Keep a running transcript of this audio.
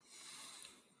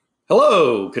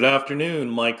Hello, good afternoon.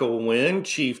 Michael Wynn,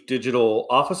 Chief Digital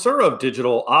Officer of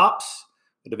Digital Ops,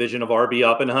 a division of RB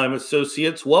Oppenheim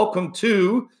Associates. Welcome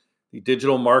to the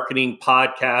Digital Marketing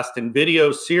Podcast and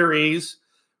video series,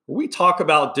 where we talk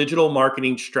about digital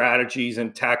marketing strategies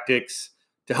and tactics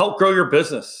to help grow your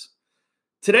business.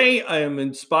 Today, I am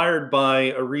inspired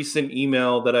by a recent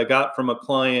email that I got from a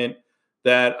client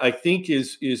that I think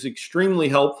is extremely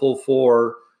helpful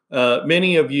for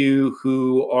many of you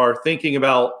who are thinking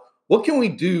about what can we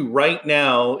do right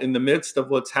now in the midst of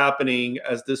what's happening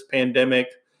as this pandemic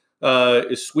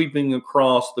is sweeping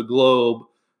across the globe.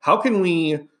 How can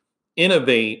we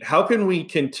innovate? How can we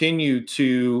continue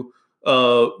to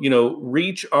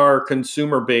reach our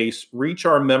consumer base, reach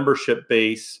our membership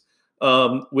base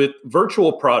with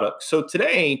virtual products? So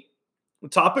today, the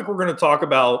topic we're going to talk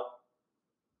about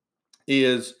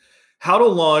is how to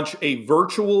launch a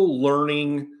virtual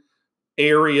learning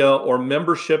area or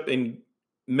membership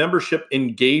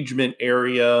engagement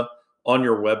area on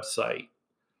your website.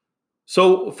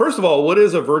 So first of all, what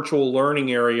is a virtual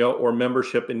learning area or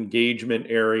membership engagement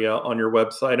area on your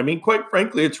website? I mean, quite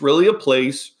frankly, it's really a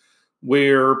place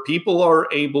where people are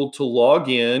able to log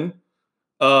in.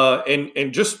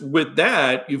 And just with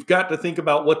that, you've got to think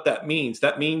about what that means.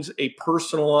 That means a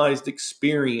personalized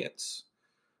experience,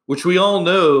 which we all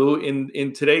know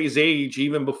in today's age,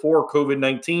 even before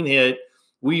COVID-19 hit,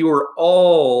 we were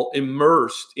all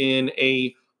immersed in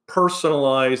a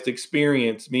personalized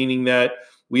experience, meaning that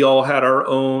we all had our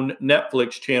own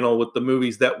Netflix channel with the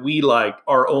movies that we liked,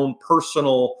 our own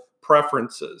personal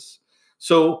preferences.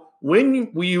 So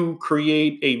when you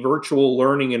create a virtual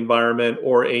learning environment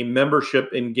or a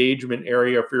membership engagement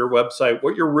area for your website,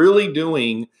 what you're really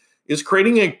doing is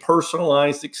creating a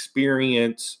personalized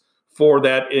experience for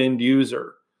that end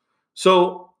user.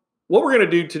 So what we're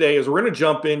going to do today is we're going to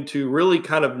jump into really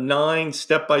kind of 9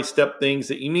 step-by-step things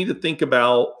that you need to think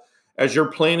about as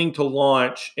you're planning to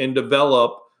launch and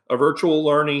develop a virtual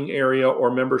learning area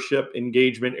or membership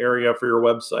engagement area for your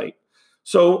website.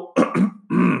 So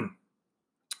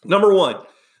number one,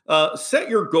 set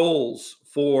your goals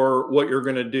for what you're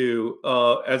going to do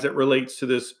as it relates to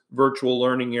this virtual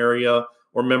learning area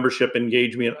or membership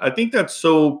engagement. I think that's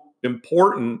so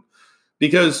important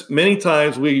because many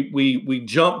times we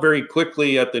jump very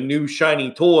quickly at the new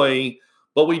shiny toy,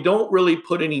 but we don't really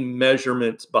put any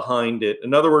measurements behind it.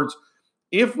 In other words,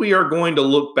 if we are going to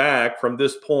look back from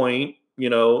this point,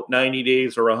 90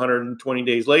 days or 120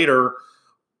 days later,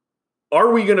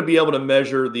 are we going to be able to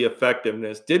measure the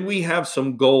effectiveness? Did we have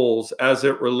some goals as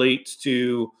it relates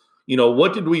to,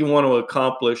 what did we want to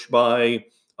accomplish by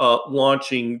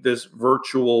launching this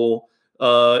virtual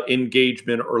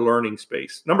engagement or learning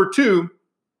space? Number 2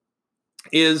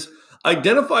 is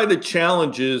identify the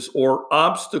challenges or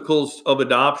obstacles of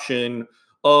adoption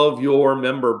of your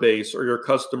member base or your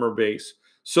customer base.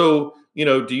 So,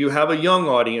 do you have a young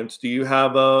audience? Do you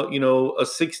have a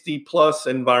 60 plus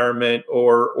environment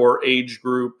or age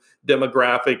group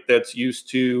demographic that's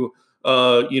used to,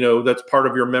 that's part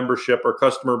of your membership or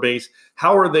customer base?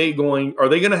 Are they going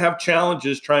to have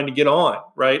challenges trying to get on,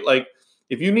 right? Like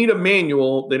if you need a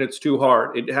manual, then it's too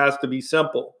hard. It has to be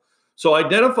simple. So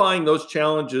identifying those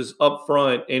challenges up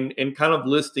front and kind of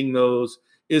listing those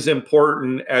is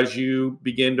important as you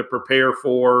begin to prepare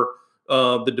for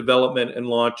the development and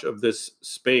launch of this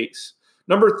space.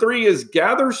 Number 3 is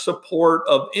gather support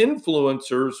of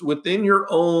influencers within your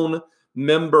own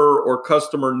member or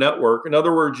customer network. In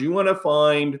other words, you want to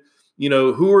find,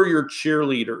 who are your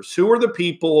cheerleaders? Who are the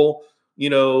people,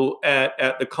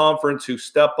 at the conference who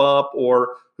step up,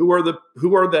 or who are the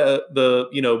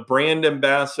brand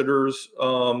ambassadors,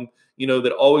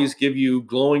 that always give you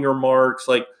glowing remarks?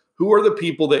 Like, who are the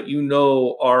people that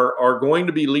are going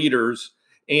to be leaders,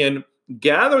 and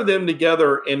gather them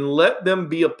together and let them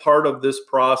be a part of this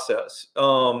process.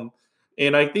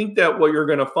 And I think that what you're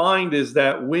going to find is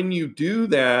that when you do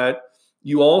that,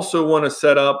 you also want to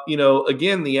set up,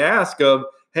 again, the ask of,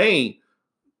 hey,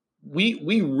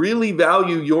 we really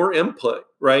value your input,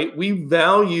 right? We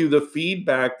value the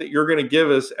feedback that you're going to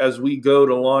give us as we go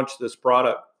to launch this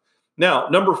product. Now,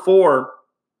 number 4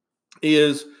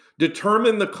 is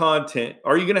determine the content.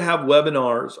 Are you going to have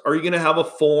webinars? Are you going to have a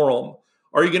forum?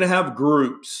 Are you going to have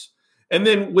groups? And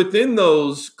then within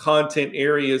those content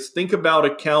areas, think about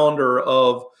a calendar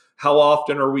of how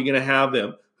often are we going to have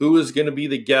them? Who is going to be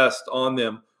the guest on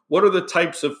them? What are the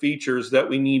types of features that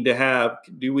we need to have?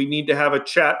 Do we need to have a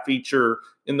chat feature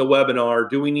in the webinar?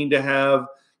 Do we need to have,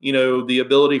 the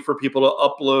ability for people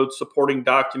to upload supporting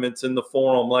documents in the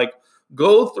forum? Like,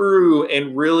 go through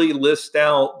and really list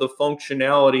out the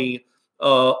functionality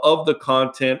of the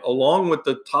content along with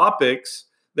the topics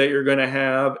that you're going to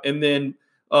have, and then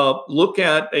look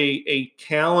at a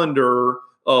calendar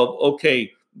of,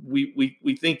 okay,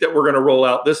 we think that we're going to roll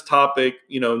out this topic,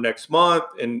 next month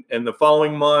and the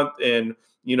following month, and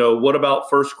what about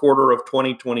first quarter of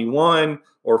 2021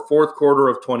 or fourth quarter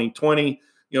of 2020?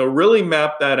 Really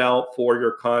map that out for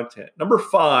your content. Number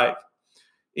 5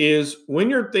 is, when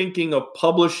you're thinking of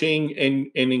publishing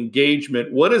and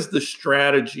engagement, what is the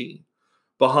strategy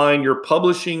behind your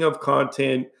publishing of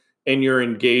content and your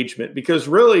engagement? Because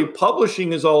really,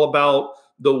 publishing is all about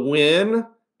the when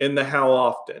and the how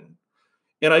often.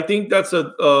 And I think that's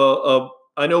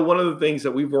I know one of the things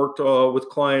that we've worked with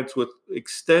clients with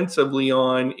extensively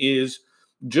on is,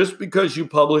 just because you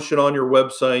publish it on your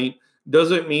website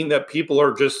doesn't mean that people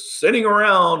are just sitting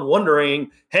around wondering,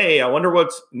 hey, I wonder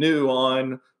what's new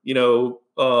on,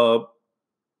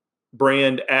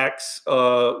 brand X,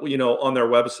 on their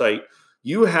website.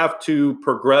 You have to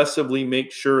progressively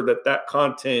make sure that that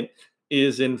content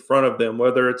is in front of them,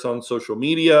 whether it's on social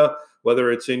media,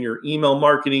 whether it's in your email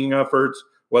marketing efforts,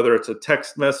 whether it's a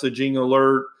text messaging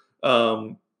alert,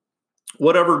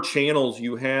 whatever channels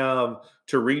you have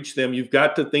to reach them. You've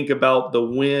got to think about the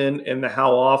when and the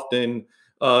how often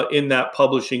in that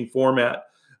publishing format.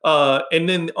 And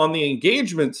then on the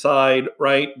engagement side,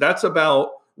 right, that's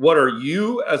about, what are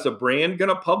you as a brand going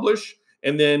to publish?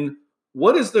 And then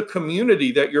what is the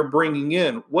community that you're bringing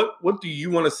in? What do you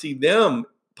want to see them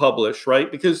publish,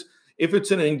 right? Because if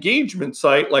it's an engagement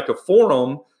site like a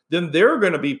forum, then they're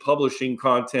going to be publishing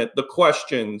content, the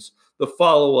questions, the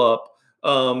follow-up,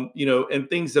 and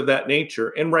things of that nature.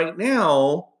 And right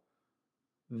now,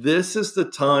 this is the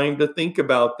time to think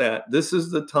about that. This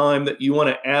is the time that you want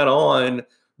to add on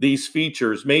these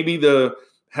features. Maybe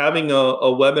having a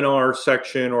webinar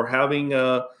section, or having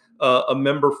a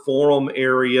member forum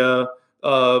area,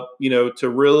 to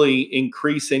really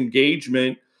increase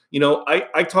engagement.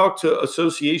 I talk to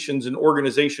associations and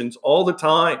organizations all the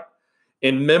time,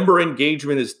 and member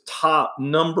engagement is top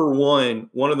number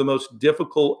one of the most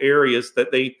difficult areas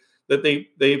that they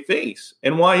face.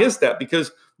 And why is that?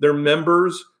 Because their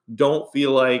members don't feel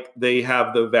like they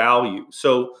have the value.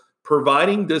 So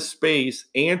providing this space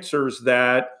answers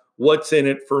that what's in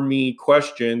it for me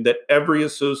question that every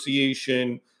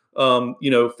association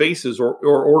faces, or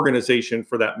organization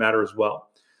for that matter as well.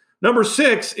 Number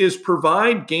 6 is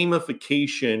provide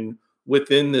gamification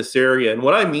within this area. And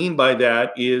what I mean by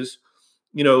that is,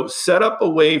 set up a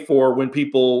way for when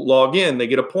people log in, they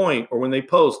get a point, or when they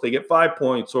post, they get 5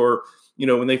 points, or,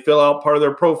 when they fill out part of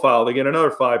their profile, they get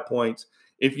another 5 points.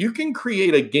 If you can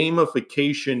create a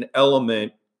gamification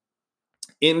element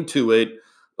into it,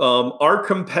 our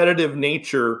competitive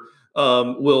nature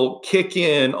will kick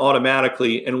in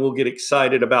automatically, and we'll get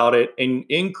excited about it and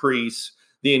increase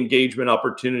the engagement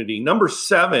opportunity. Number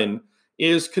 7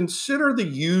 is consider the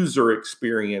user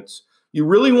experience. You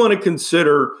really want to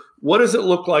consider, what does it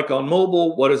look like on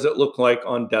mobile? What does it look like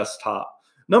on desktop?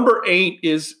 Number 8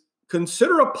 is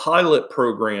consider a pilot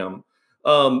program.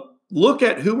 Look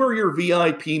at who are your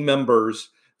VIP members.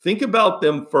 Think about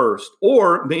them first.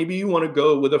 Or maybe you want to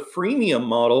go with a freemium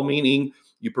model, meaning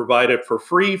you provide it for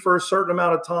free for a certain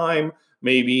amount of time.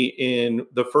 Maybe in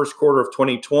the first quarter of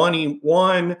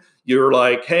 2021, you're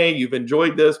like, hey, you've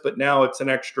enjoyed this, but now it's an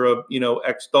extra,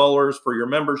 X dollars for your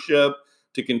membership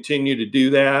to continue to do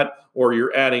that, or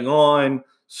you're adding on.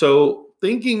 So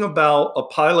thinking about a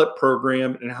pilot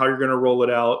program and how you're going to roll it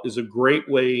out is a great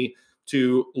way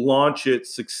to launch it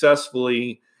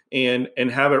successfully and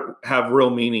have it have real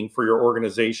meaning for your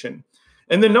organization.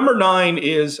 And then number 9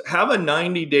 is have a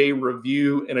 90-day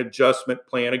review and adjustment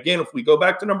plan. Again, if we go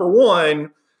back to number 1,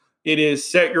 it is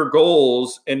set your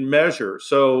goals and measure.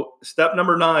 So step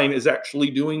number 9 is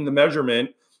actually doing the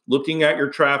measurement, looking at your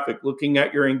traffic, looking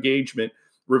at your engagement,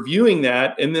 reviewing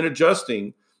that, and then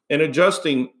adjusting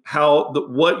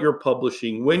what you're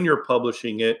publishing, when you're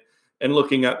publishing it, and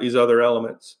looking at these other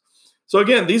elements. So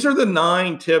again, these are the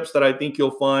 9 tips that I think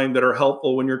you'll find that are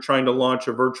helpful when you're trying to launch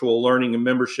a virtual learning and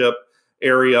membership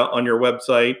area on your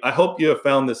website. I hope you have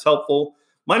found this helpful.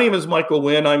 My name is Michael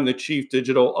Wynn. I'm the Chief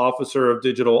Digital Officer of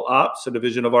Digital Ops, a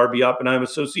division of RB Oppenheim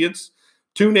Associates.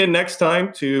 Tune in next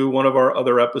time to one of our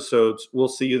other episodes. We'll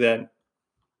see you then.